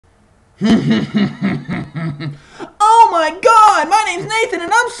Oh my God, my name's Nathan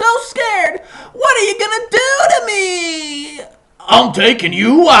and I'm so scared. What are you gonna do to me? I'm taking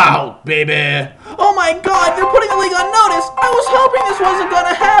you out, baby. Oh my God, they're putting the league on notice. I was hoping this wasn't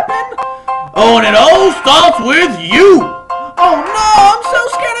gonna happen. Oh, and it all starts with you. Oh no, I'm so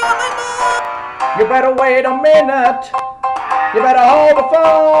scared of my mom. You better wait a minute. You better hold the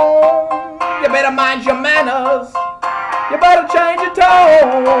phone. You better mind your manners. You better change your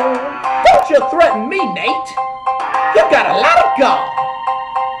tone. Don't you threaten me, Nate. You got a lot of gall.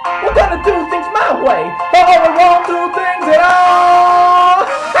 We're gonna do things my way, or we won't do things at all.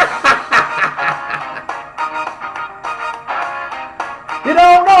 You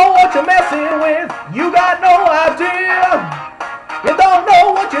don't know what you're messing with. You got no idea. You don't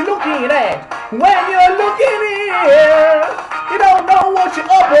know what you're looking at when you're looking here. You don't know what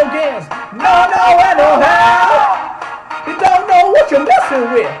you're up against. No, and no how. You don't know what you're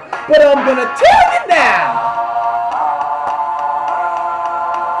messing with, but I'm gonna tell you now.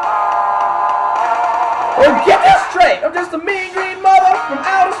 Well, get this straight. I'm just a mean green mother from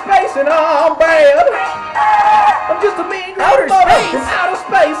outer space, and I'm bad. I'm just a mean green mother from outer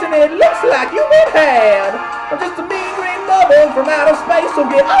space, and it looks like you've been had. I'm just a mean green mother from outer space, so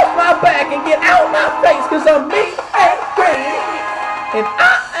get off my back and get out my face, cause I'm mean and green, and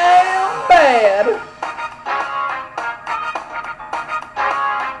I am bad.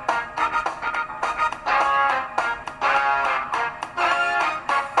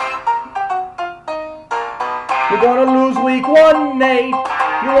 You're gonna lose week 1, Nate.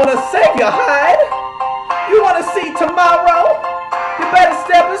 You wanna save your hide? You wanna see tomorrow? You better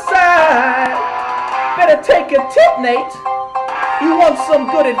step aside. Better take a tip, Nate. You want some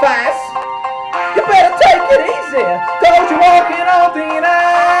good advice? You better take it easy. Don't you walking on thin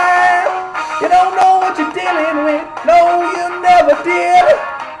ice. You don't know what you're dealing with. No, you never did.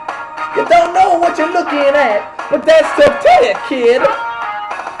 You don't know what you're looking at, but that's tough to you, kid.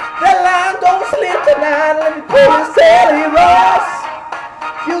 That line don't slip tonight, let me tell you, Sally Ross.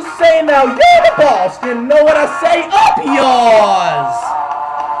 You say now you're the boss, you know what I say, up yours.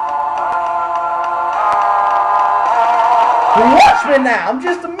 Watch me now, I'm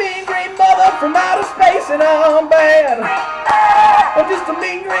just a mean green mother from outer space, and I'm bad. I'm just a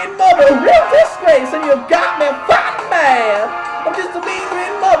mean green mother, real disgrace, and you got me fighting mad. I'm just a mean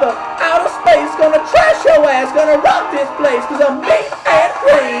green mother, outer space, gonna trash your ass, gonna rock this place, cause I'm mean and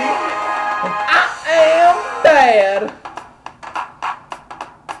green, and I am bad.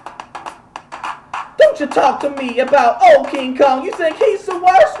 Don't you talk to me about old King Kong, you think he's the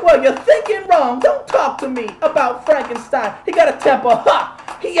worst? Well, you're thinking wrong. Don't talk to me about Frankenstein, he got a temper, ha,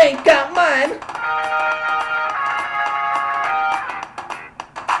 he ain't got mine.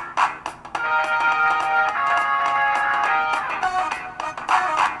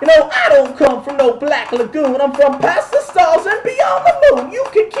 You know, I don't come from no black lagoon. I'm from past the stars and beyond the moon. You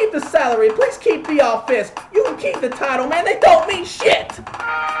can keep the salary. Please keep the office. You can keep the title, man. They don't mean shit.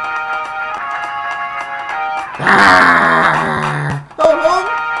 Oh,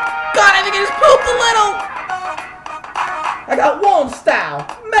 God, I think I just pooped a little. I got one style.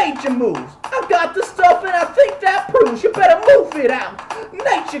 Major moves. I got the stuff and I think that proves. You better move it out.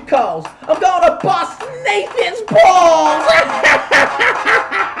 Nature calls. I'm gonna bust Nathan's balls.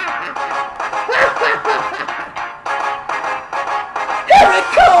 Here it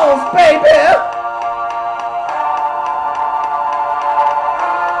comes, baby!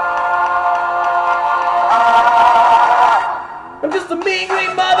 I'm just a mean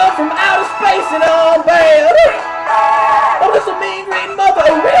green mother from outer space, and I'm bad. I'm just a mean green mother,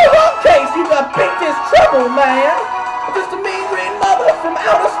 a real hot case. You got beat this trouble, man. I'm just a mean green mother from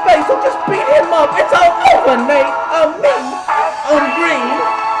outer space, so just beat him up. It's all over, Nate. I'm mean. I'm green.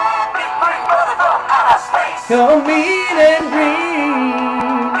 I'm mean and green.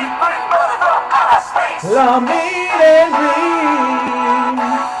 I'm mean and green.